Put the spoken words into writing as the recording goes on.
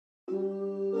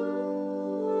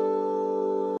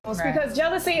Because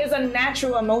jealousy is a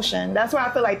natural emotion. That's why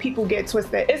I feel like people get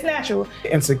twisted. It's natural.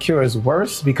 Insecure is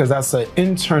worse because that's an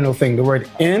internal thing. The word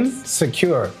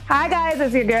insecure. Hi guys,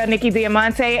 it's your girl Nikki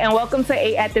Diamante and welcome to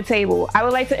 8 at the Table. I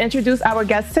would like to introduce our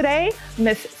guest today,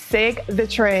 Miss Sig the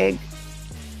Trig.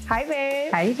 Hi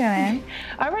babe. How you doing?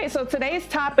 All right, so today's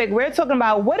topic, we're talking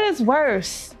about what is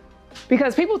worse?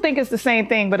 Because people think it's the same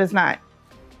thing, but it's not.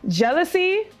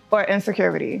 Jealousy or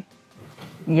insecurity?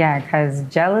 Yeah, because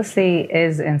jealousy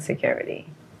is insecurity.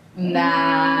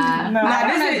 Nah, No, I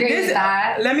don't this agree with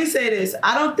that. Let me say this.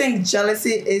 I don't think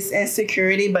jealousy is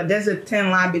insecurity, but there's a thin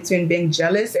line between being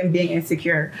jealous and being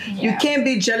insecure. You can't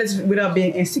be jealous without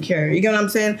being insecure. You get what I'm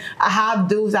saying? I have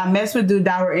dudes, I mess with dudes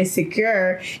that were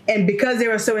insecure, and because they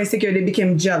were so insecure, they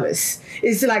became jealous.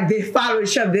 It's like they follow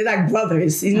each other. They're like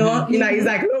brothers, you know? You know, it's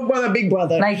like little brother, big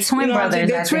brother. Like twin brothers.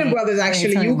 They're twin brothers,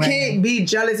 actually. You can't be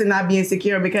jealous and not be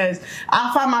insecure, because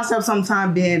I find myself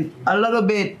sometimes being a little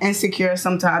bit insecure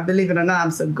sometimes. Believe it or not,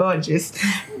 I'm so gorgeous.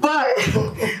 But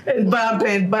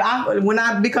when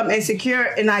I become insecure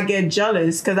and I get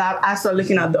jealous because I start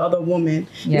looking at the other woman.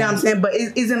 You know what I'm saying? But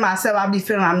it's in myself, I be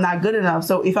feeling I'm not good enough.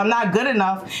 So if I'm not good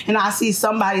enough and I see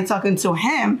somebody talking to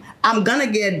him, I'm gonna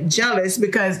get jealous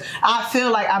because I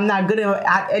feel like I'm not good enough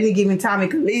at any given time. It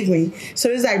could leave me. So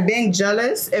it's like being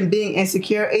jealous and being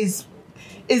insecure is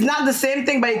not the same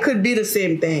thing, but it could be the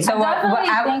same thing. So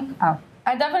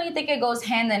I definitely think it goes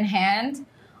hand in hand.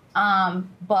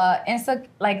 But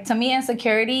to me,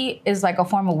 insecurity is like a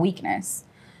form of weakness,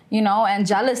 you know, and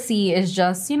jealousy is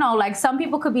just, you know, like some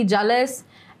people could be jealous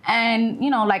and, you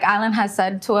know, like Alan has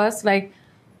said to us, like,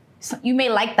 you may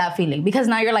like that feeling because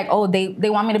now you're like, oh, they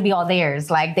want me to be all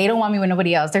theirs. Like, they don't want me with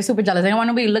nobody else. They're super jealous. They don't want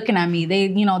nobody looking at me. They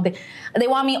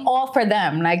want me all for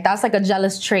them. Like, that's like a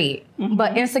jealous trait. Mm-hmm.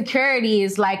 But insecurity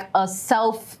is like a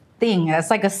self thing. That's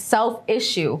like a self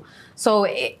issue. So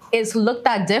it's looked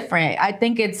at different. I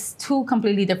think it's two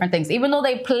completely different things. Even though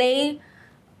they play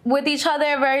with each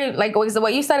other very, like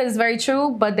what you said is very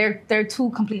true, but they're two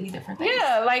completely different things.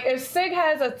 Yeah, like if Sig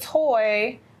has a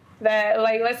toy that,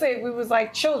 like, let's say we was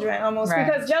like children almost,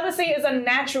 because jealousy is a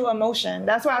natural emotion.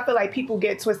 That's why I feel like people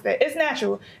get twisted. It's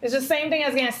natural. It's the same thing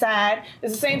as getting sad.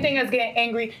 It's the same thing as getting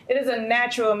angry. It is a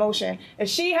natural emotion. If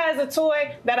she has a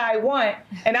toy that I want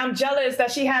and I'm jealous that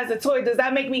she has a toy, does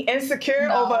that make me insecure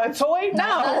over a toy?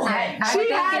 No.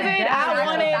 She has it, I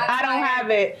want it, I don't have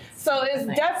it. So it's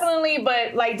definitely,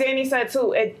 but like Danny said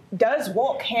too, it does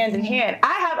walk hand in hand.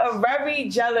 I have a very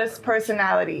jealous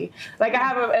personality. Like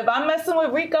if I'm messing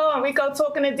with Rico and Rico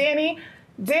talking to Danny,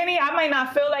 I might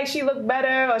not feel like she look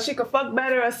better or she could fuck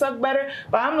better or suck better,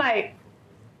 but I'm like,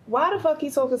 why the fuck he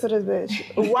talking to this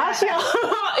bitch? Why she,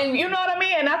 and you know what I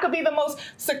mean? And I could be the most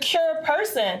secure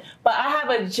person, but I have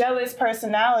a jealous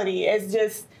personality.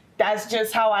 That's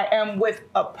just how I am with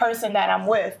a person that I'm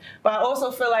with. But I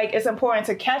also feel like it's important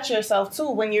to catch yourself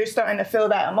too when you're starting to feel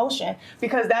that emotion,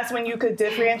 because that's when you could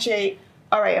differentiate,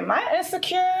 all right, am I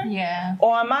insecure? Yeah.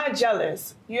 Or am I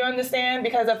jealous? You understand?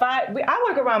 Because I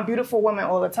work around beautiful women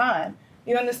all the time.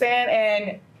 You understand?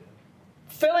 And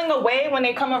feeling away when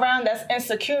they come around, that's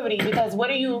insecurity, because what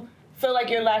do you feel like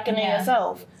you're lacking in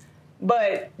yourself?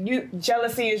 But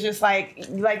jealousy is just like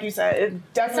you said,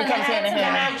 it definitely comes hand in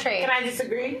hand. Can I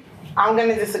disagree? I'm going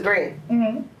to disagree.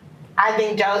 Mm-hmm. I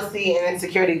think jealousy and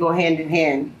insecurity go hand in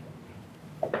hand.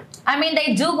 I mean,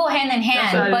 they do go hand in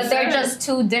hand, but they're just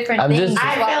two different things.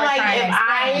 I feel like if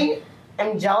I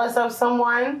am jealous of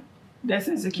someone, that's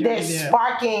insecurity. They're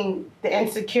sparking the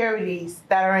insecurities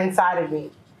that are inside of me.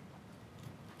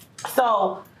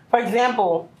 So, for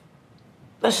example,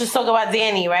 let's just talk about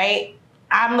Danny, right?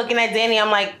 I'm looking at Danny, I'm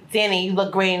like, Danny, you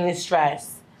look great in this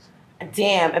dress.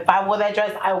 Damn, if I wore that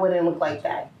dress, I wouldn't look like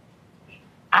that.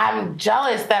 I'm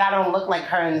jealous that I don't look like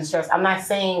her in this dress. I'm not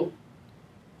saying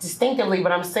distinctively,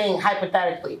 but I'm saying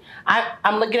hypothetically.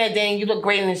 I'm looking at Danny, you look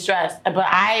great in this dress. But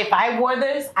if I wore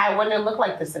this, I wouldn't look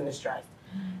like this in this dress.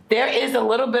 There is a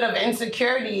little bit of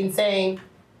insecurity in saying,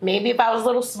 maybe if I was a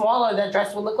little smaller, that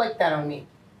dress would look like that on me.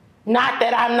 Not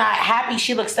that I'm not happy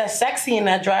she looks that sexy in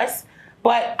that dress,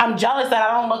 but I'm jealous that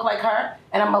I don't look like her,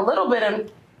 and I'm a little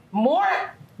bit more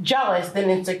jealous than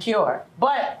insecure.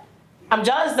 But I'm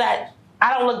jealous that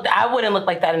I wouldn't look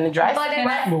like that in the dress.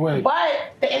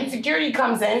 But the insecurity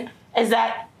comes in is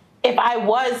that if I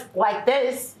was like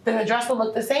this, then the dress would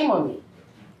look the same on me.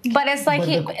 But it's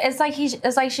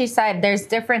like she said, there's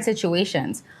different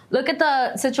situations. Look at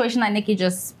the situation that Nikki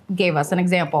just gave us, an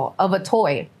example of a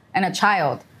toy and a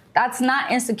child. That's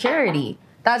not insecurity.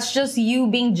 That's just you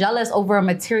being jealous over a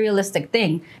materialistic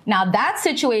thing. Now, that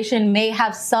situation may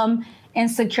have some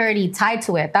insecurity tied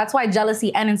to it. That's why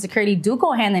jealousy and insecurity do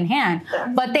go hand in hand,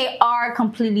 but they are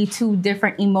completely two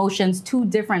different emotions, two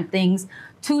different things,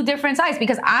 two different sides,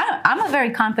 because I'm a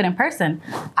very confident person.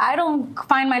 I don't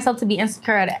find myself to be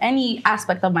insecure at any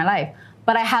aspect of my life,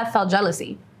 but I have felt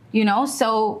jealousy, you know?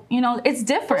 So, you know, it's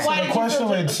different.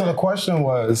 So the question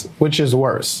was, which is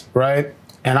worse, right?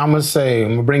 And I'm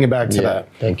gonna bring it back to that.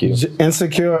 Thank you.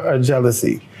 Insecure or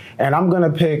jealousy? And I'm gonna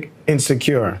pick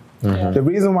insecure. The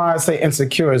reason why I say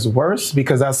insecure is worse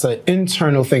because that's an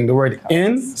internal thing. The word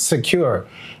insecure.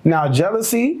 Now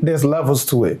jealousy, there's levels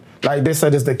to it. Like they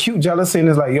said, it's the cute jealousy, and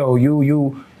it's like, yo,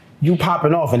 you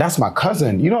popping off, and that's my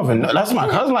cousin. You don't even know that's my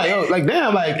cousin. Like, yo, like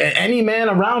damn, like any man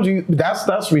around you,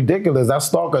 that's ridiculous. That's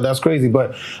stalker. That's crazy.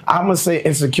 But I'm gonna say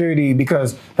insecurity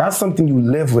because that's something you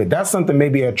live with. That's something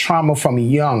maybe a trauma from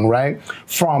young, right?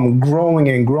 From growing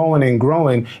and growing and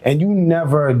growing, and you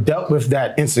never dealt with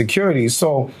that insecurity.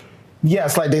 So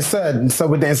yes, like they said, so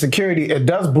with the insecurity, it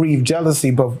does breed jealousy.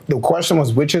 But the question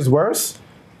was, which is worse?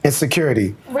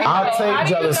 Insecurity. I'll take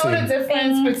jealousy. How do you know the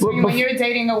difference between when you're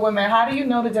dating a woman? How do you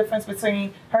know the difference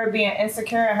between her being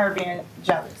insecure and her being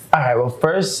jealous? All right. Well,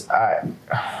 first, I'm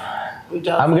gonna say, you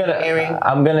know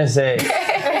what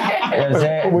I'm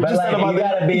saying? But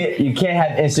like, you can't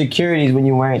have insecurities when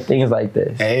you're wearing things like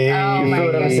this. Hey. You feel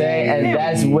what I'm saying? And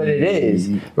that's what it is,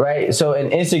 right? So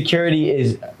an insecurity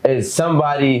is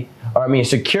somebody. Or I mean,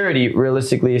 security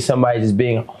realistically is somebody just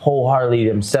being wholeheartedly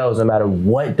themselves, no matter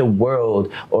what the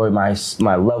world or my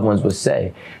loved ones would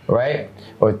say, right?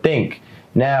 Or think.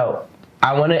 Now,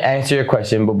 I want to answer your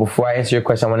question, but before I answer your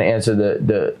question, I want to answer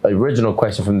the original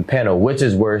question from the panel. Which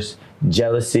is worse,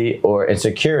 jealousy or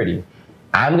insecurity?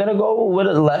 I'm gonna go with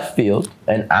a left field,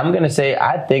 and I'm gonna say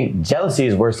I think jealousy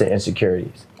is worse than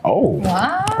insecurities. Oh,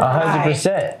 wow.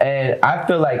 100%. And I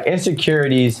feel like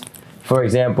insecurities, for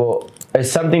example, is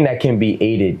something that can be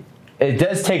aided. It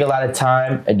does take a lot of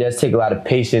time. It does take a lot of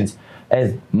patience.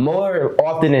 As more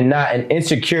often than not, an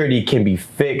insecurity can be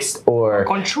fixed or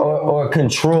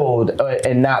controlled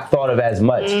and not thought of as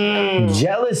much.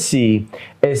 Jealousy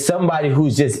is somebody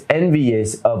who's just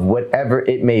envious of whatever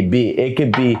it may be. It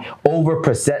could be over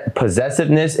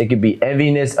possessiveness. It could be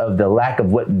enviness of the lack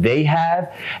of what they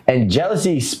have. And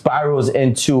jealousy spirals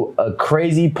into a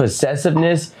crazy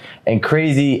possessiveness and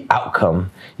crazy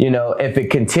outcome, you know, if it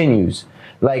continues.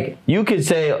 Like, you could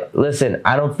say, listen,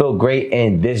 I don't feel great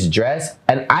in this dress,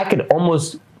 and I could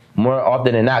almost more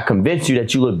often than not convince you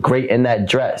that you look great in that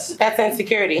dress. That's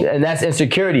insecurity. And that's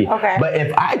insecurity. Okay. But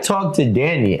if I talk to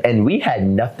Danny and we had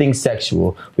nothing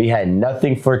sexual, we had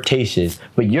nothing flirtatious,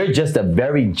 but you're just a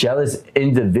very jealous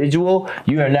individual,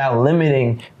 you are now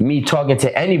limiting me talking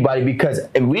to anybody because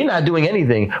we're not doing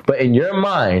anything, but in your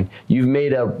mind, you've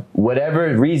made up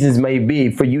whatever reasons may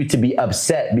be for you to be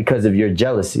upset because of your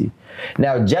jealousy.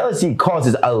 Now, jealousy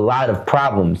causes a lot of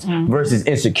problems versus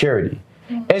insecurity.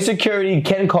 Insecurity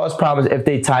can cause problems if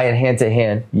they tie in hand to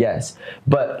hand, yes.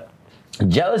 But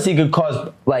jealousy could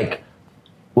cause, like,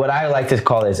 what I like to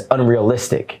call is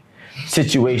unrealistic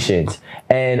situations.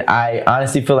 And I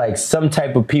honestly feel like some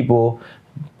type of people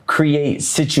create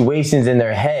situations in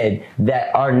their head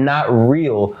that are not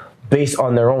real based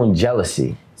on their own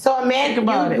jealousy. So a man,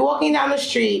 you're walking down the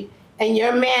street, and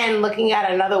your man looking at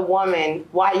another woman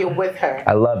while you're with her.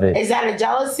 I love it. Is that a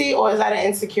jealousy or is that an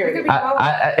insecurity?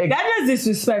 That is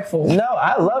disrespectful. No,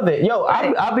 I love it. Yo,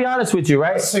 I'll be honest with you,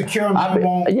 right? Secure man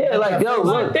won't. Yeah, like, yo,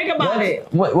 look, think about it.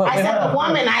 I said the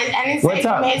woman. I didn't say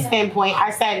from his standpoint.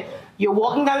 I said you're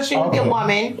walking down the street with your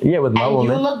woman. Yeah, with my woman.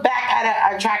 And you look back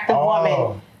at an attractive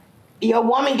woman. Your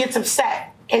woman gets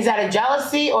upset. Is that a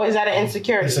jealousy or is that an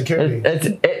insecurity?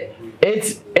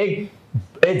 Insecurity.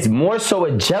 It's more so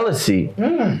a jealousy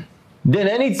than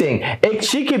anything.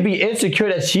 She could be insecure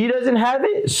that she doesn't have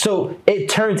it, so it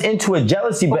turns into a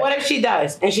jealousy. But what if she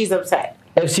does and she's upset?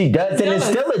 If she does, then it's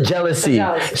still a jealousy.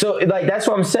 So, like, that's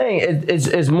what I'm saying.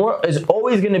 It's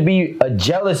always going to be a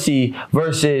jealousy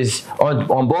versus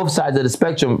on both sides of the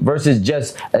spectrum versus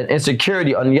just an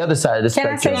insecurity on the other side of the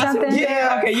spectrum. Can I say something?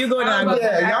 Yeah, okay, you go down.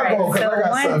 Yeah, y'all go.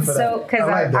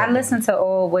 Because I listen to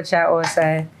all what y'all all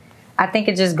say. I think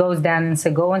it just goes down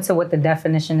into what the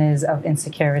definition is of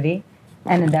insecurity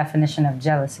and the definition of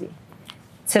jealousy.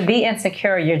 To be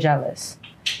insecure, you're jealous.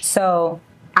 So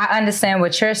I understand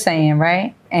what you're saying,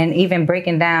 right? And even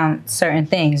breaking down certain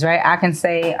things, right? I can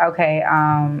say, okay,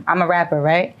 I'm a rapper,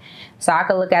 right? So I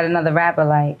could look at another rapper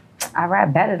like, I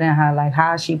rap better than her. Like,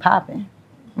 how is she popping,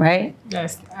 right?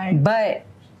 Yes. But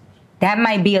that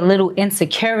might be a little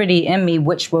insecurity in me,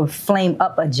 which will flame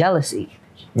up a jealousy.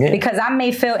 Yeah. Because I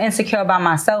may feel insecure about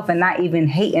myself and not even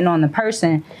hating on the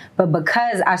person, but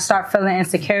because I start feeling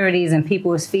insecurities and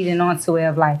people is feeding onto it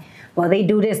of like, well, they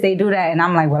do this, they do that. And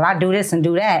I'm like, well, I do this and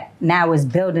do that. Now it's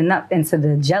building up into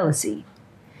the jealousy.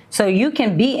 So you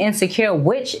can be insecure,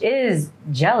 which is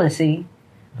jealousy,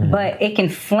 but it can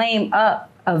flame up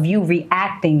of you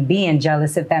reacting, being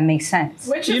jealous, if that makes sense.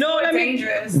 Which is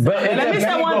dangerous. But let me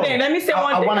say one thing. Let me say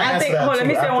one thing. Let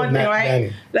me say one thing,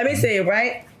 right? Let me say it,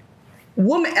 right?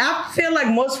 Women, I feel like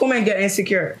most women get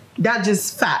insecure. That's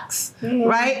just facts,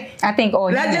 right? I think all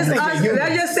let's just say like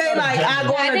let's just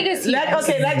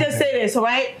say this,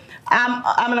 right?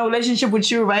 I'm in a relationship with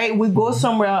you, right? We go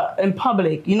somewhere in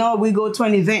public, you know, we go to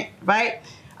an event, right?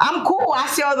 I'm cool. I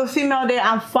see other female there,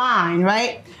 I'm fine,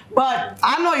 right? But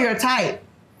I know your type,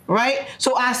 right?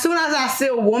 So as soon as I see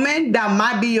a woman that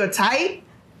might be your type,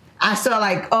 I start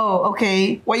like, oh,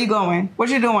 okay, where you going? What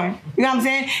you doing? You know what I'm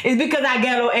saying? It's because I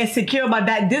get a little insecure about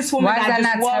that. This woman, why is that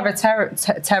not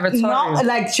territorial? No,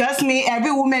 like trust me,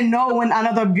 every woman know when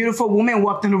another beautiful woman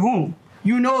walked in the room.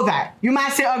 You know that. You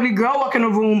might say ugly girl walk in the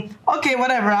room. Okay,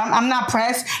 whatever. I'm not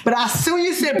pressed. But as soon as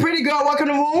you say pretty girl walk in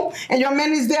the room and your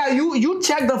man is there, you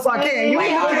check the fuck in.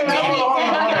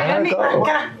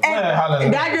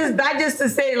 That just to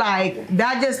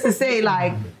say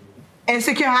like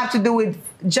insecure have to do with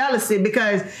jealousy,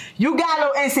 because you got a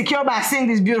little insecure by seeing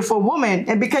this beautiful woman,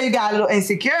 and because you got a little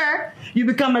insecure, you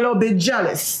become a little bit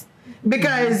jealous.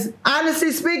 Because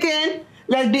honestly speaking,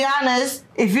 let's be honest,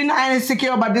 if you're not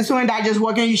insecure about this woman that just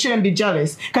walking, you shouldn't be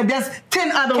jealous. Because there's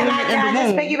 10 other women in the room. Can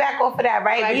I just piggyback off of that,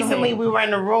 right? Recently we were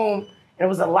in a room and it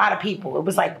was a lot of people. It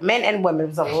was like men and women. It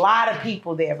was a lot of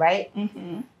people there, right?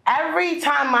 Mm-hmm. Every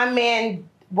time my man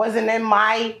wasn't in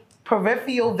my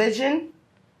peripheral vision,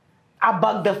 I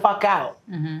bugged the fuck out.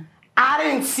 Mm-hmm. I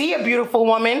didn't see a beautiful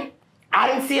woman.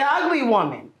 I didn't see an ugly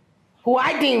woman who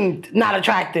I deemed not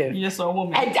attractive. You just saw a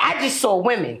woman. I just saw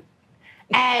women.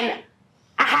 And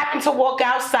I happened to walk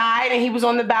outside and he was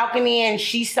on the balcony and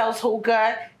she sells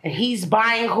hookah and he's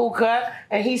buying hookah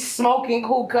and he's smoking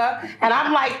hookah. And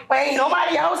I'm like, wait,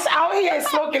 nobody else out here is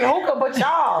smoking hookah but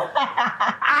y'all.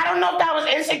 I don't know if that was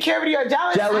insecurity or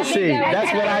jealousy. Jealousy,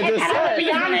 that's what I just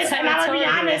said. And I'm gonna be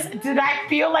honest, did I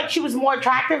feel like she was more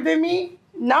attractive than me?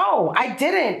 No, I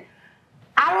didn't.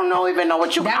 I don't even know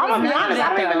what you, I'm gonna be honest,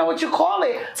 I don't even know what you call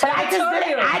it. But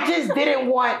I just didn't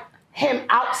want him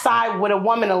outside with a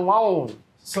woman alone.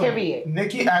 So, period.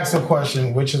 Nikki asked a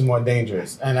question, which is more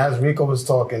dangerous? And as Rico was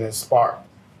talking, it sparked.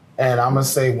 And I'm going to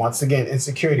say, once again,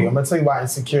 insecurity. I'm going to tell you why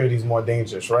insecurity is more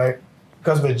dangerous, right?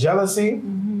 Because with jealousy,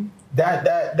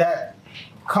 that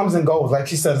comes and goes. Like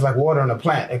she said, it's like water in a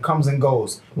plant. It comes and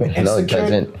goes. But no, it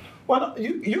doesn't. Well,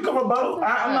 you can rebuttal.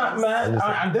 I'm not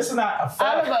mad. This is not a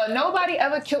fact. Oliver, nobody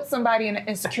ever killed somebody in an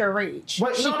insecure rage.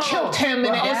 But she killed him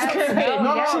in an insecure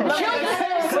rage. She killed him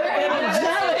in a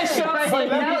jealous rage.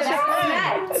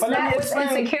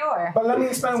 But let me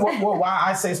explain why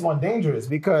I say it's more dangerous.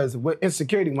 Because with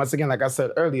insecurity, once again, like I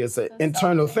said earlier, it's an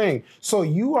internal thing. So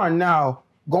you are now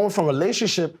going from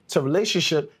relationship to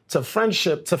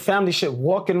friendship to family ship,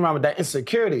 walking around with that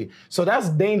insecurity. So that's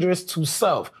dangerous to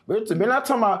self. We're not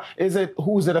talking about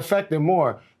who's it affecting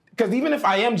more. Because even if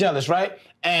I am jealous, right,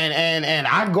 and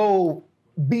I go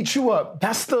beat you up,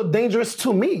 that's still dangerous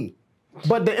to me.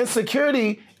 But the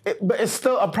insecurity, it's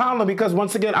still a problem because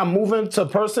once again, I'm moving to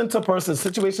person,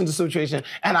 situation to situation,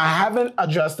 and I haven't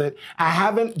addressed it. I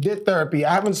haven't did therapy.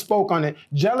 I haven't spoke on it.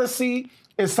 Jealousy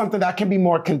is something that can be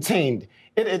more contained.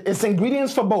 It's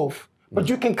ingredients for both, but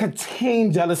you can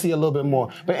contain jealousy a little bit more.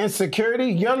 But insecurity,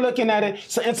 you're looking at it,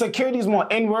 so insecurity is more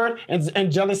inward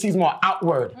and jealousy is more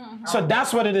outward. Mm-hmm. So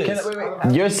that's what it is.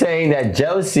 You're saying that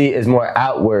jealousy is more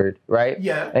outward, right?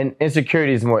 Yeah. And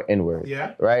insecurity is more inward,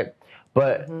 right?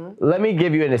 But let me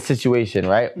give you in a situation,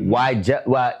 right? Why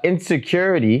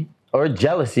insecurity or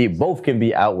jealousy both can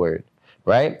be outward,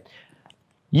 right?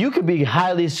 You could be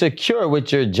highly secure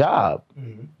with your job.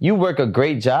 Mm-hmm. You work a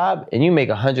great job and you make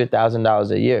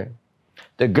 $100,000 a year.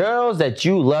 The girls that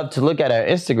you love to look at on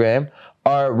Instagram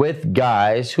are with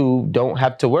guys who don't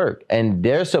have to work and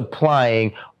they're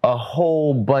supplying a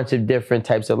whole bunch of different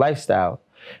types of lifestyle.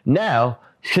 Now,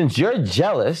 since you're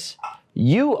jealous,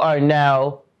 you are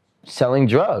now selling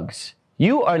drugs.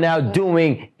 You are now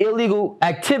doing illegal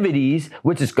activities,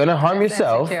 which is going to harm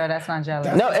yourself. Insecure, that's not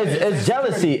jealousy. No, it's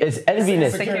jealousy. It's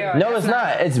enviness. No, it's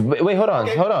not. Wait, hold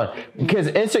on. Because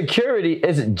insecurity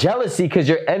is jealousy because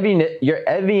you're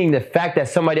envying the fact that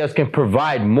somebody else can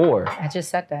provide more. I just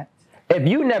said that. If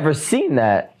you never seen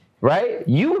that, right,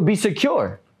 you would be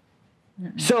secure.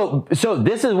 So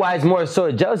this is why it's more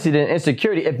so jealousy than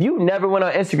insecurity. If you never went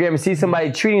on Instagram and see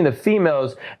somebody treating the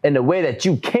females in the way that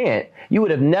you can't, you would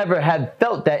have never had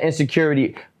felt that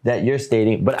insecurity that you're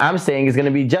stating. But I'm saying it's going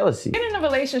to be jealousy. Getting in a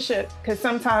relationship could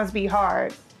sometimes be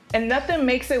hard. And nothing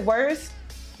makes it worse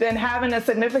than having a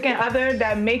significant other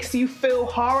that makes you feel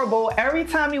horrible every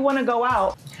time you want to go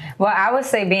out. Well, I would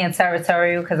say being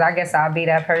territorial, because I guess I'll be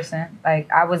that person.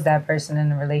 Like, I was that person in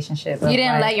the relationship. You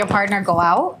didn't let your partner go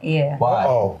out? Yeah. Why?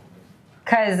 Oh.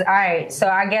 Because, all right, so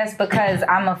I guess because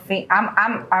I'm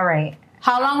all right.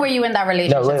 How long were you in that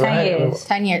relationship? No, 10 years.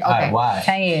 10 years, okay. Why?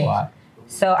 10 years. Why?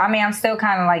 So, I mean, I'm still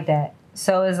kind of like that.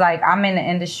 So, it's like, I'm in the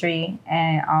industry,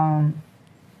 and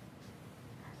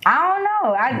I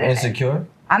don't know. Insecure?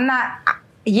 I'm not...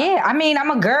 Yeah, I mean, I'm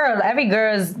a girl. Every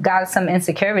girl's got some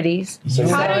insecurities. So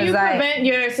How do you prevent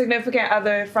your significant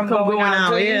other from going out?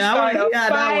 Do you start a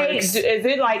fight? Is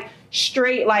it like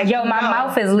straight, like, yo, my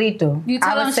mouth is lethal. You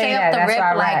tell them straight up the rip,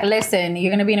 like, listen,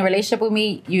 you're gonna be in a relationship with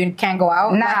me, you can't go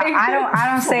out? Nah, I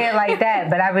don't say it like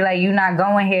that, but I be like, you not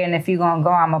going here, and if you gonna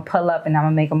go, I'm gonna pull up and I'm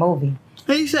gonna make a movie.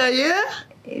 He said, yeah?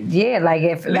 Yeah, like,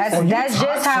 if that's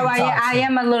just how I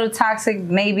am a little toxic,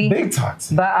 maybe. Big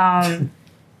toxic. But,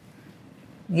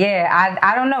 yeah,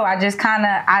 I don't know. I just kind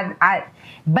of,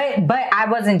 but I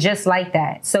wasn't just like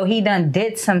that. So he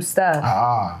did some stuff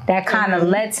that kind of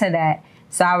led to that.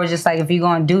 So I was just like, if you're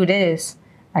going to do this,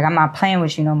 like, I'm not playing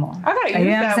with you no more. I gotta use you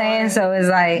know what I'm that saying? one. So it's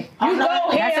like, You go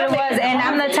that's what it was. And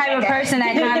I'm the type of person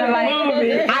that kind of like,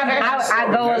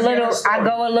 I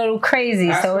go a little crazy.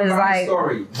 Ask So it's like,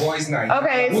 story. Boys' night.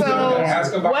 Okay, so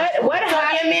what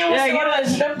happened? Your man was going to a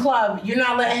strip club. You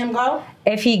not letting him go?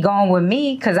 if he going with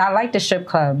me, because I like the strip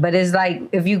club, but it's like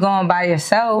if you going by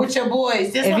yourself with your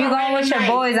boys. If you going with your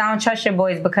boys, I don't trust your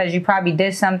boys because you probably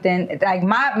did something. Like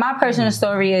my personal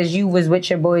story is you was with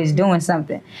your boys doing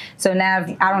something. So now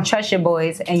if I don't trust your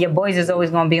boys, and your boys is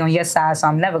always going to be on your side, so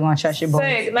I'm never going to trust your boys.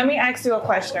 Sig, let me ask you a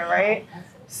question, right?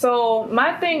 So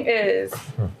my thing is,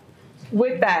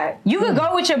 with that, you could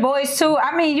go with your boys too.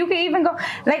 I mean, you could even go.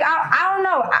 Like I don't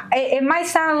know. It might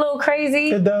sound a little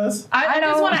crazy. It does. I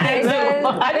just want to ask you.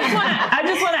 I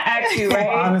just want to ask you, right?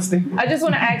 Honesty. I just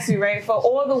want to ask you, right? For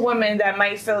all the women that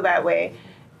might feel that way,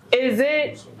 is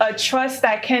it a trust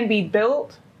that can be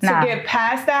built to get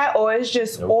past that, or it's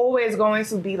just always going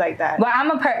to be like that? Well,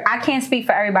 I can't speak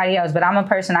for everybody else, but I'm a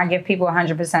person. I give people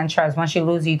 100% trust. Once you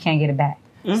lose it, you can't get it back.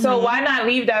 Mm-hmm. So why not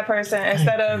leave that person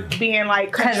instead of being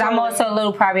like? Because I'm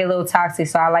also probably a little toxic,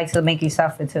 so I like to make you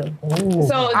suffer too. Ooh.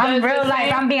 So I'm real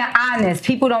life. I'm being honest.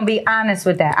 People don't be honest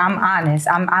with that. I'm honest.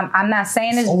 I'm not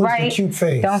saying it's always right. the cute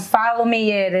face. Don't follow me.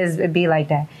 Yeah, it be like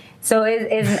that. So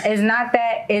it's not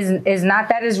that is not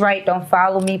that is right. Don't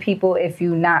follow me, people, if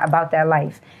you not about that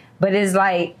life. But it's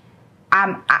like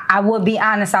I would be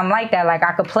honest. I'm like that. Like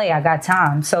I could play. I got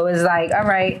time. So it's like, all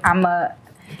right,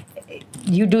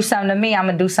 you do something to me, I'm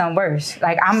gonna do something worse.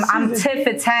 Like I'm tit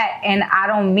for tat, and I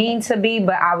don't mean to be,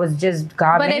 but I was just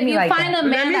God made me like that. But if you find a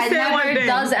man that never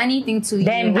does anything to you,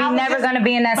 then we're never gonna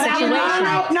be in that situation.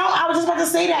 No, I was just about to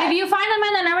say that. If you find a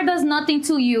man that never does nothing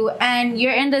to you, and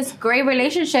you're in this great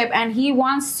relationship, and he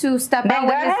wants to step out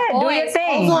with his boys, do your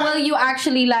thing. Will you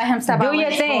actually let him step out with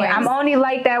his boys? Do your thing. I'm only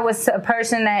like that with a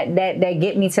person that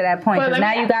get me to that point. Because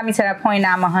now you got me to that point.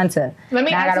 Now I'm a hunter. Let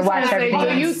me now I gotta watch everything.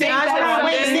 Do you think that?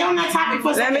 Wait, stay on that topic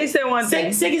for a second. Let me say one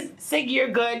thing. Sig, you're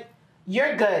good.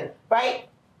 You're good, right?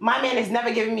 My man has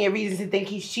never given me a reason to think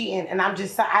he's cheating, and I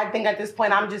think at this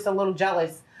point I'm just a little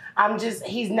jealous.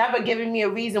 He's never given me a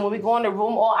reason. When we go in the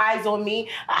room, all eyes on me.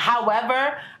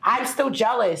 However, I'm still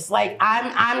jealous. Like,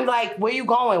 I'm like, where you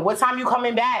going? What time you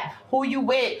coming back? Who you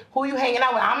with? Who you hanging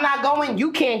out with? I'm not going,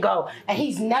 you can't go. And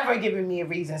he's never given me a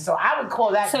reason. So I would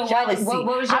call that jealousy.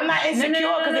 I'm not insecure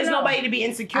because there's nobody to be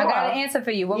insecure. I got an answer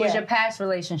for you. What was your past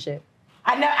relationship?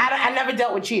 I never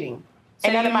dealt with cheating. So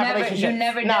in none of my relationships. You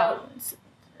never dealt.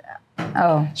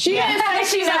 Oh. She didn't say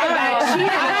she never dealt.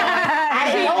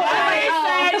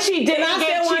 She didn't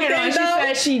get cheated on. She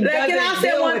said she doesn't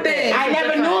deal with it. I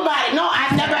never knew about it. No,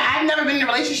 I've never been in a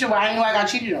relationship where I knew I got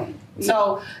cheated on.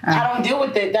 So I don't deal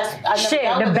with it. Shit,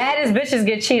 the baddest bitches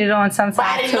get cheated on sometimes. But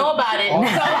I didn't know about it.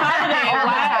 So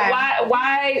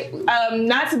why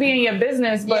not to be in your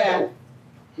business, but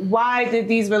why did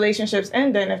these relationships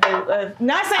end then? If they,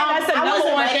 not saying that's the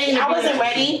number one thing. I wasn't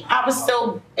ready. I was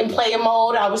still in player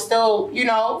mode. I was still,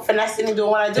 finessing and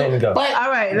doing what I do. But all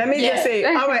right, let me just say,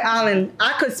 all right, Alan,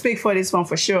 I could speak for this one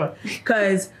for sure,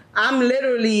 because I'm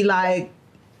literally like,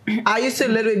 I used to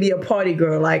literally be a party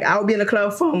girl. Like, I would be in the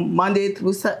club from Monday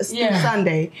through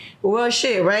Sunday. Well,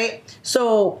 shit, right?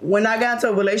 So when I got into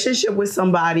a relationship with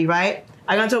somebody, right?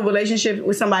 I got into a relationship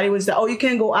with somebody who was like, oh, you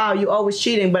can't go out, you always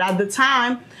cheating. But at the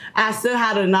time, I still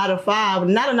had a 9 to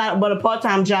 5, but a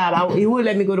part-time job. He would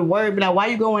let me go to work, be like, why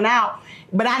you going out?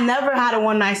 But I never had a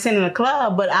one-night stand in a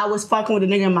club, but I was fucking with a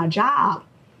nigga in my job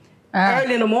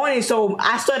early in the morning. So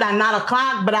I started at 9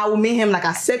 o'clock, but I would meet him like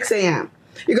at 6 a.m.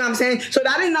 You know what I'm saying? So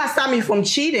that did not stop me from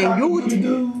cheating.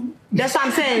 That's what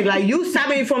I'm saying. Like, you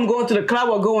stopping me from going to the club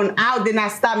or going out did not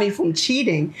stop me from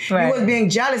cheating. Right. You was being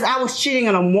jealous. I was cheating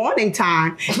in the morning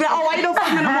time. Like, oh, why you don't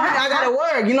fuck me in the morning? I gotta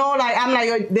work. You know, like, I'm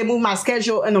like, they moved my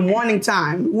schedule in the morning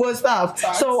time. What stuff?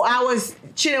 So I was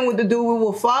cheating with the dude we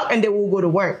will fuck and then we'll go to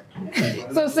work.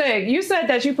 So, Sig, you said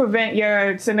that you prevent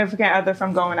your significant other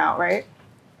from going out, right?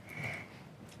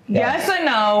 Yes or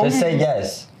no? Just say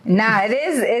yes. Nah, it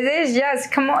is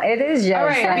just, come on, it is just. All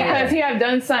right, like, because he have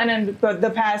done something in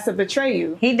the past to betray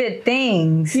you. he did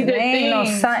things. He did ain't no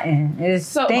things. something. It's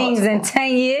So- things in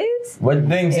 10 years. What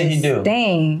things did he do?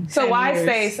 Things. So why years.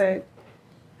 stay, Sig?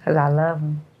 Because I love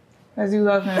him. Because you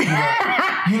love him. You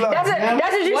love That's him?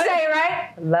 what you What? say,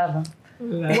 right? Love him.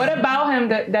 What about him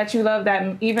that you love,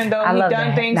 that even though I he love done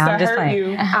that. things Nah, to I'm just hurt playing. you,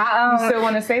 you I, still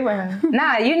want to stay with him?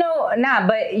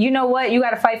 but you know what? You got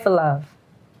to fight for love.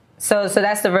 So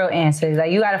that's the real answer.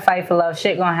 Like, you got to fight for love.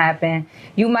 Shit gonna happen.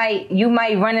 You might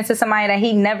run into somebody that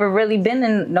he never really been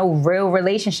in no real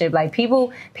relationship. Like,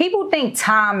 people think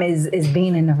time is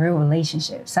being in a real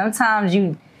relationship. Sometimes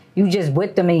you just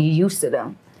with them and you used to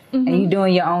them, and you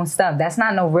doing your own stuff. That's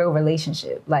not no real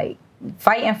relationship. Like,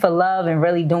 fighting for love and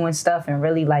really doing stuff and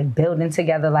really like building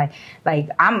together. Like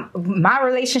my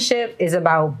relationship is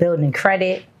about building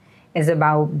credit. Is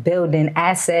about building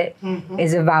asset.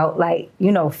 Is about, like, you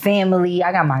know, family.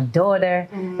 I got my daughter.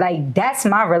 Like, that's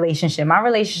my relationship. My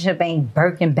relationship ain't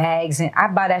Birkin bags, and I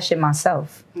buy that shit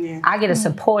myself. Yeah. I get a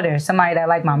supporter, somebody that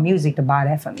like my music, to buy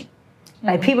that for me.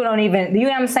 Like, people don't even, you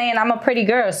know what I'm saying? I'm a pretty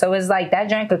girl, so it's like that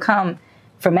joint could come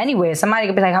from anywhere. Somebody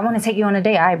could be like, I want to take you on a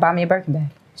date. All right, buy me a Birkin bag.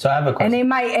 So I have a question. And they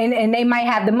might and they might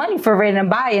have the money for it and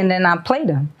buy it, and then I play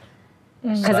them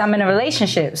because I'm in a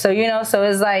relationship. So, you know, so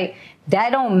it's like,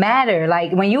 that don't matter.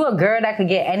 Like, when you a girl that could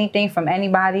get anything from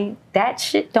anybody, that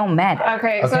shit don't matter.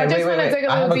 Okay, so I just want to dig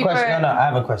a little deeper. I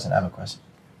have a question.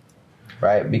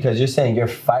 Right? Because you're saying you're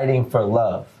fighting for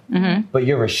love, but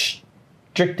you're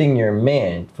restricting your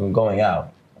man from going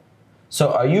out.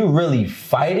 So are you really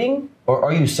fighting or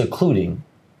are you secluding?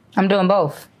 I'm doing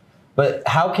both. But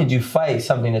how could you fight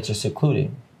something that you're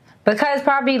secluding? Because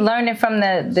probably learning from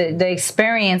the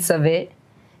experience of it,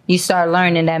 you start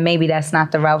learning that maybe that's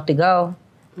not the route to go.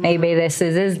 Maybe this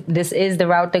is the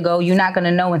route to go. You're not going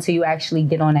to know until you actually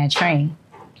get on that train.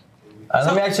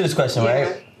 Let me ask you this question,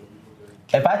 right?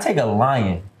 If I take a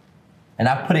lion and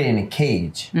I put it in a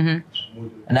cage, and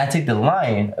I take the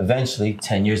lion eventually,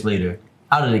 10 years later,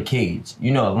 out of the cage,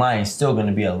 you know a lion's still going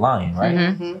to be a lion,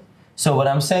 right? So what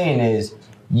I'm saying is,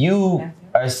 you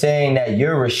are saying that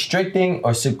you're restricting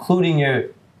or secluding your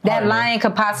That lion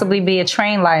could possibly be a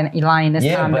trained lion this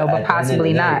time, though, but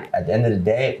possibly not. At the end of the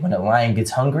day, when a lion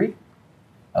gets hungry,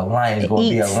 a lion is going to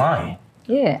be a lion.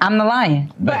 Yeah, I'm the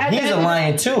lion. But he's a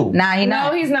lion too. Nah, he's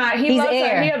not. No, he's not. He's loves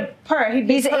air. her. He a purr.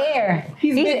 He's air.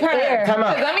 He's big purr. air. Come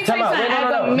on. Let me tell you something.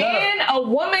 As a man, a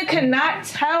woman cannot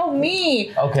tell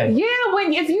me. Okay. Yeah,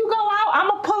 if you go out, I'm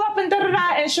gonna pull up and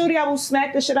and shorty, I will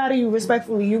smack the shit out of you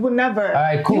respectfully. You would never. All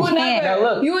right, cool. You would never. Now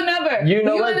look, you would never. You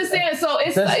know you what? understand? So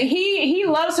it's he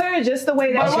loves her just the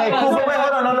way that she Okay, loves cool. her. But wait,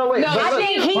 hold on. No, wait. No, I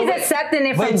think he's accepting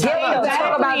it from Wait, jail. time out.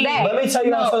 Talk about that. Let me tell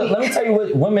you. Let me tell you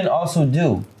what women also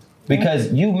do.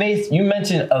 Because you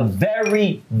mentioned a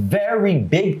very, very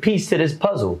big piece to this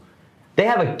puzzle. They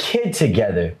have a kid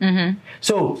together.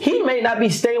 So he may not be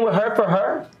staying with her for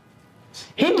her.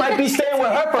 He might be staying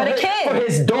with her for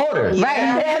his daughter.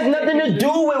 Right. It has nothing to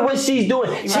do with what she's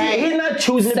doing. He's not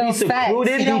choosing to be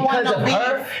secluded because of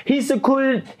her. He's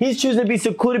secluded. He's choosing to be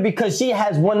secluded because she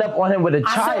has one up on him with a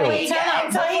child.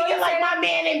 Until he get like my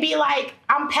man and be like,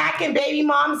 I'm packing baby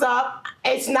moms up.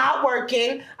 It's not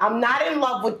working. I'm not in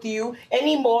love with you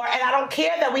anymore. And I don't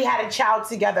care that we had a child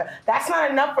together. That's not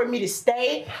enough for me to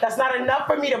stay. That's not enough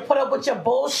for me to put up with your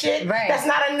bullshit. Right. That's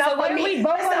not enough for me. We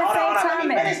both Listen, on the same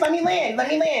time. Let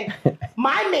me land.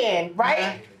 My man,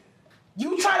 right?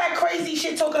 You try that crazy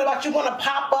shit talking about you're gonna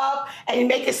pop up and you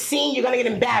make a scene, you're gonna get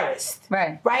embarrassed.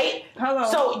 Right. Right? Hello.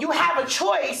 So you have a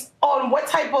choice on what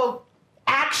type of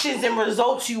actions and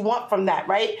results you want from that,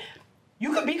 right?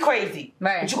 You could be crazy,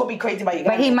 right? But you're gonna be crazy by your.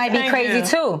 But he might be crazy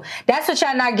too. That's what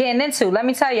y'all not getting into. Let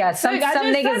me tell y'all, some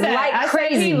niggas like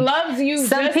crazy. He loves you.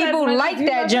 Some people like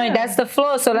that joint. That's the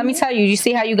floor. So let me tell you. You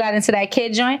see how you got into that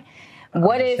kid joint?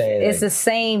 What if it's the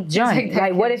same joint?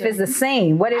 Like, what if it's the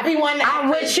same? What if I'm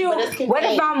with you? What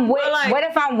if I'm with? What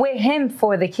if I'm with him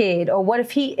for the kid? Or what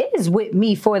if he is with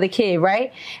me for the kid?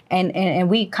 Right? And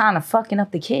we kind of fucking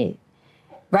up the kid.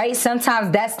 Right?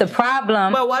 Sometimes that's the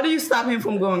problem. But why do you stop him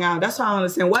from going out? That's what I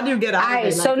understand. What do you get out of it?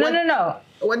 Like, so no.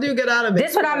 What do you get out of it?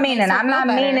 This is what I'm meaning. I'm not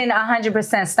meaning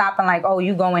 100% stopping like, oh,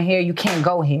 you going here, you can't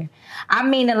go here. I'm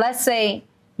meaning, let's say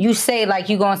you say like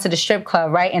you going to the strip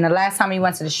club, right? And the last time you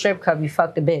went to the strip club, you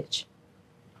fucked a bitch.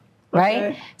 Right?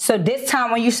 Okay. So this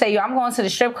time when you say, yo, I'm going to the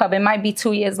strip club, it might be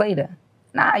 2 years later.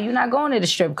 Nah, you're not going to the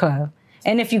strip club.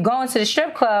 And if you're going to the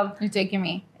strip club, You're taking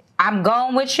me. I'm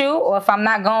going with you, or if I'm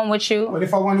not going with you, But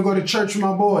if I want to go to church with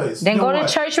my boys, then go to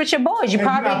church with your boys. You And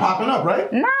probably you're not popping up,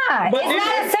 right? Nah, But it's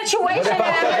not a situation What if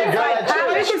I fuck a girl at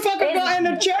church? You should fuck a girl in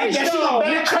the church, though.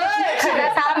 You could, because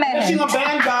that's how I met She him. gonna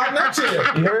bang God next year.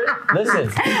 You heard?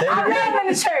 Listen. I met him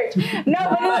in the church. No,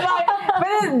 but it's like, but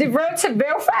it's the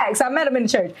real facts. I met him in the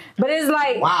church. But it's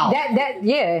like, Wow.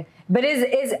 yeah. But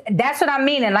it's that's what I'm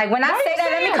meaning. Like when I say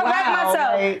that, let me correct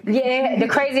myself. Like, Yeah, the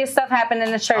craziest stuff happened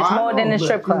in the church I more know, than the but,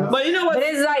 strip club. But you know what? But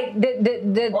it's like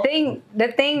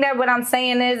the thing that what I'm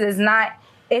saying is not.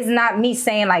 It's not me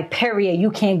saying like, period, you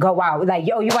can't go out. Like,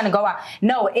 yo, you want to go out.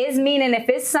 No, it's meaning if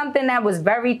it's something that was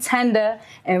very tender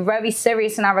and very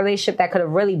serious in our relationship that could have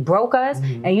really broke us,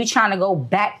 and you trying to go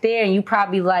back there and you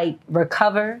probably like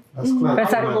recover. That's clip.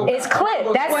 It's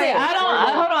clip. That's wait, it.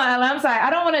 hold on, Ella, I'm sorry. I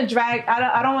don't want to drag.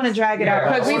 I don't want to drag it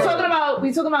out because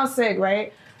we talking about Sig,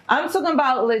 right? I'm talking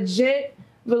about legit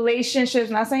relationships.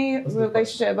 Not saying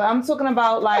relationship, but I'm talking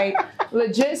about like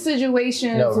legit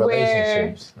situations No, where.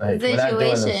 relationships. Like, we're not doing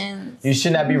this. Situations. You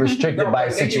should not be restricted by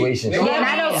situations. Yeah,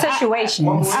 not those situations.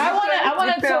 I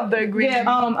want to talk. the agreement.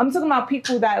 Yeah, I'm talking about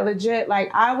people that legit like.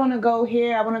 I want to go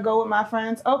here. I want to go with my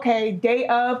friends. Okay, day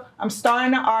of, I'm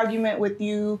starting an argument with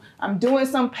you. I'm doing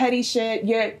some petty shit.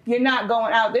 You're not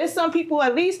going out. There's some people.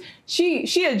 At least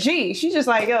she a G. She's just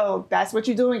like, yo, that's what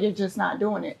you're doing. You're just not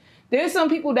doing it. There's some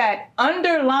people that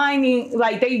underlining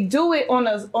like they do it on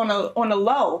a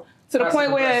low. To the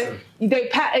point where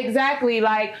exactly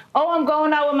like, oh, I'm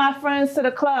going out with my friends to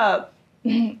the club.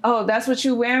 Oh, that's what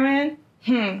you wearing?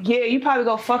 Yeah, you probably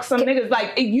go fuck some niggas.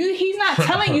 Like he's not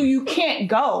telling you can't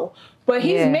go, but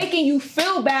he's making you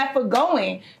feel bad for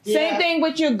going. Same thing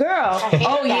with your girl.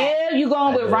 Oh yeah, you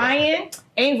going with Ryan?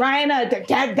 Ain't Ryan that nigga?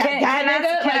 Can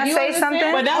I say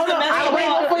something? But that's the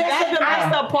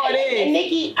messed up part is.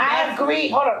 Nikki, I agree.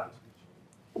 Hold on.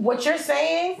 What you're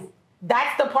saying,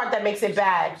 that's the part that makes it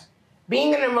bad.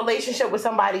 Being in a relationship with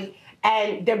somebody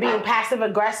and they're being passive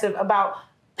aggressive about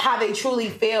how they truly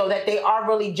feel, that they are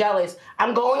really jealous.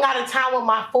 I'm going out of town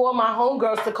with four of my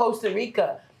homegirls to Costa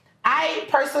Rica. I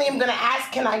personally am gonna ask,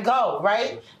 can I go,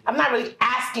 right? I'm not really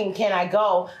asking, can I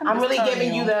go? I'm really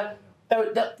giving you the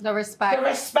respect. The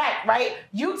respect, right?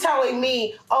 You telling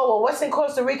me, oh, well, what's in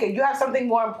Costa Rica? You have something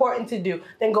more important to do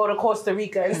than go to Costa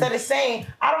Rica. Instead of saying,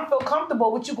 I don't feel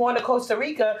comfortable with you going to Costa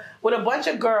Rica with a bunch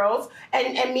of girls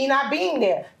and me not being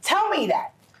there. Tell me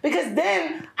that. Because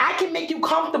then I can make you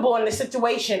comfortable in the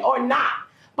situation or not.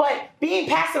 But being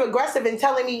passive aggressive and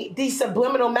telling me these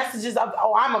subliminal messages of,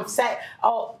 oh, I'm upset,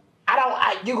 oh,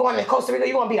 you're going to Costa Rica,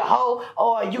 you're going to be a hoe,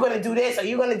 or you're going to do this, or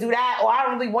you're going to do that, or I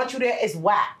don't really want you there, it's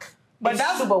whack. But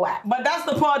that's super whack. But that's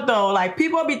the part though. Like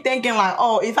people be thinking like,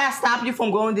 oh, if I stop you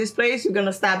from going this place, you're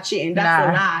gonna stop cheating. That's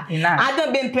a lie. You're not. I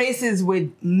done been places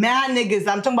with mad niggas.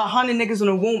 I'm talking about 100 niggas in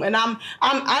a room, and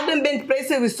I done been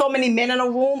places with so many men in a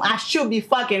room. I should be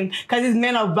fucking because it's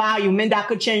men of value, men that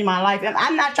could change my life. And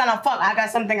I'm not trying to fuck. I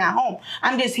got something at home.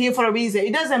 I'm just here for a reason.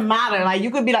 It doesn't matter. Like you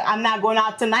could be like, I'm not going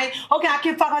out tonight. Okay, I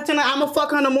can fuck her tonight. I'm gonna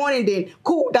fuck her in the morning then.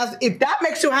 Cool. If that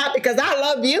makes you happy, because I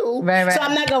love you. Right. So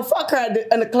I'm not gonna fuck her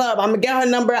in the club. I'm gonna get her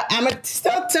number. I'm gonna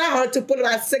still tell her to pull it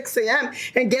at 6 a.m.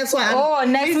 And guess what?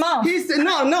 Next month. He's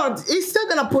still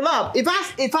gonna pull up. If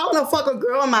I wanna fuck a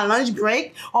girl on my lunch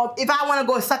break, or if I wanna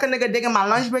go suck a nigga dick in my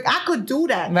lunch break, I could do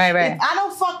that. Right. If I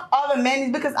don't fuck other men,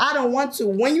 it's because I don't want to.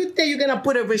 When you think you're gonna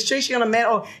put a restriction on a man,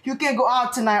 or you can't go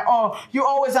out tonight, or you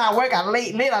always at work at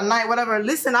late at night, whatever.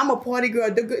 Listen, I'm a party girl.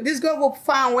 This girl will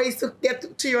find ways to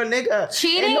get to your nigga.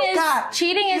 Cheating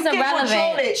is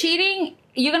irrelevant. Cheating.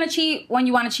 You're gonna cheat when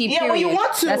you want to cheat. Yeah, period. when you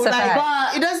want to. That's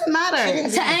But it doesn't matter.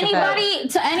 To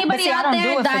anybody out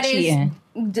there that is,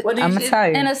 I'm gonna tell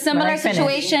you, in a similar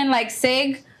situation like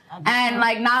Sig, and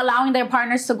like not allowing their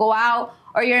partners to go out,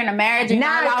 or you're in a marriage and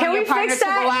not allowing your partner to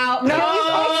go out. No. I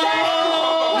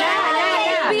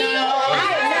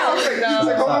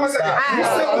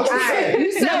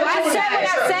said what I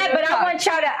said, but I want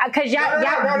y'all to, because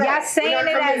y'all saying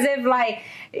it as if like,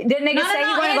 the nigga say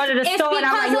you gonna go to the store and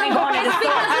I'm like, you ain't going to the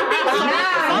store.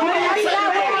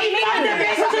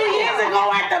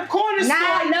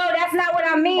 No, that's not what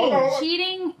I mean.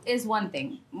 Cheating is one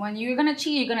thing. When you're gonna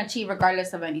cheat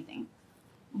regardless of anything.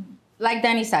 Like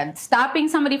Danny said, stopping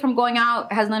somebody from going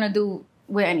out has nothing to do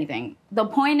with anything. The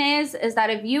point is that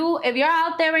if you're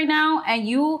out there right now and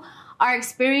you are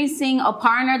experiencing a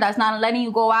partner that's not letting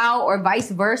you go out, or vice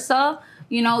versa,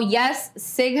 you know, yes,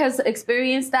 Sig has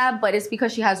experienced that, but it's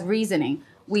because she has reasoning.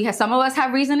 some of us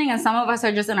have reasoning and some of us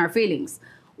are just in our feelings.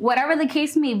 Whatever the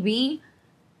case may be,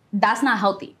 that's not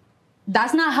healthy.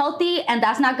 That's not healthy, and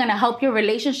that's not gonna help your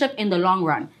relationship in the long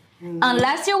run.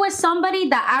 Unless you're with somebody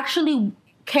that actually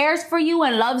cares for you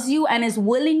and loves you and is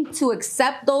willing to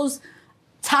accept those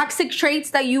toxic traits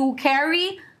that you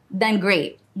carry, then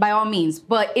great, by all means.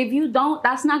 But if you don't,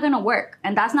 that's not gonna work.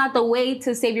 And that's not the way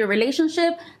to save your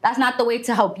relationship. That's not the way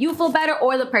to help you feel better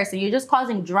or the person. You're just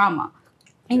causing drama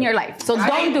in your life. So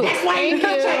don't do it. Thank you.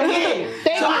 Thank you.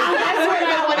 That's what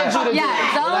I wanted you to do.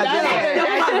 Yeah, don't do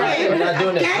it. We're not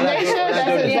doing this.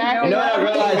 No, I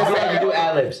realize we have to do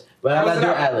ad-libs. But I'm not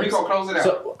doing ad-libs. Rico, close it out.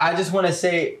 So I just want to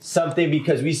say something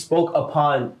because we spoke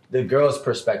upon the girl's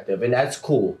perspective, and that's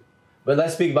cool. But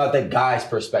let's speak about the guy's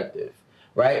perspective,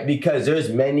 right? Because there's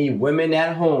many women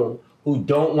at home who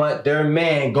don't want their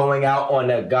man going out on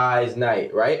a guy's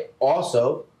night, right?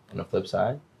 Also, on the flip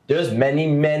side, there's many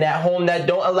men at home that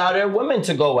don't allow their women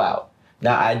to go out.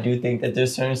 Now, I do think that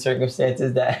there's certain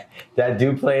circumstances that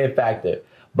do play a factor.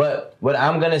 But what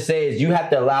I'm going to say is you have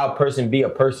to allow a person be a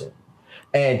person.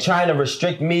 And trying to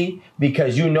restrict me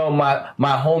because you know my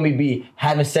homie be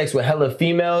having sex with hella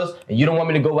females and you don't want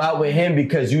me to go out with him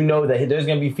because you know that there's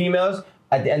going to be females,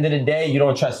 at the end of the day, you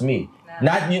don't trust me.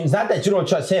 It's not that you don't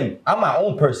trust him. I'm my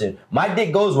own person. My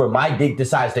dick goes where my dick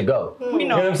decides to go. You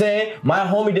know what I'm saying? My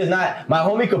homie does not. My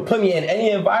homie could put me in any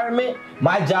environment.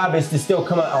 My job is to still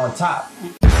come out on top.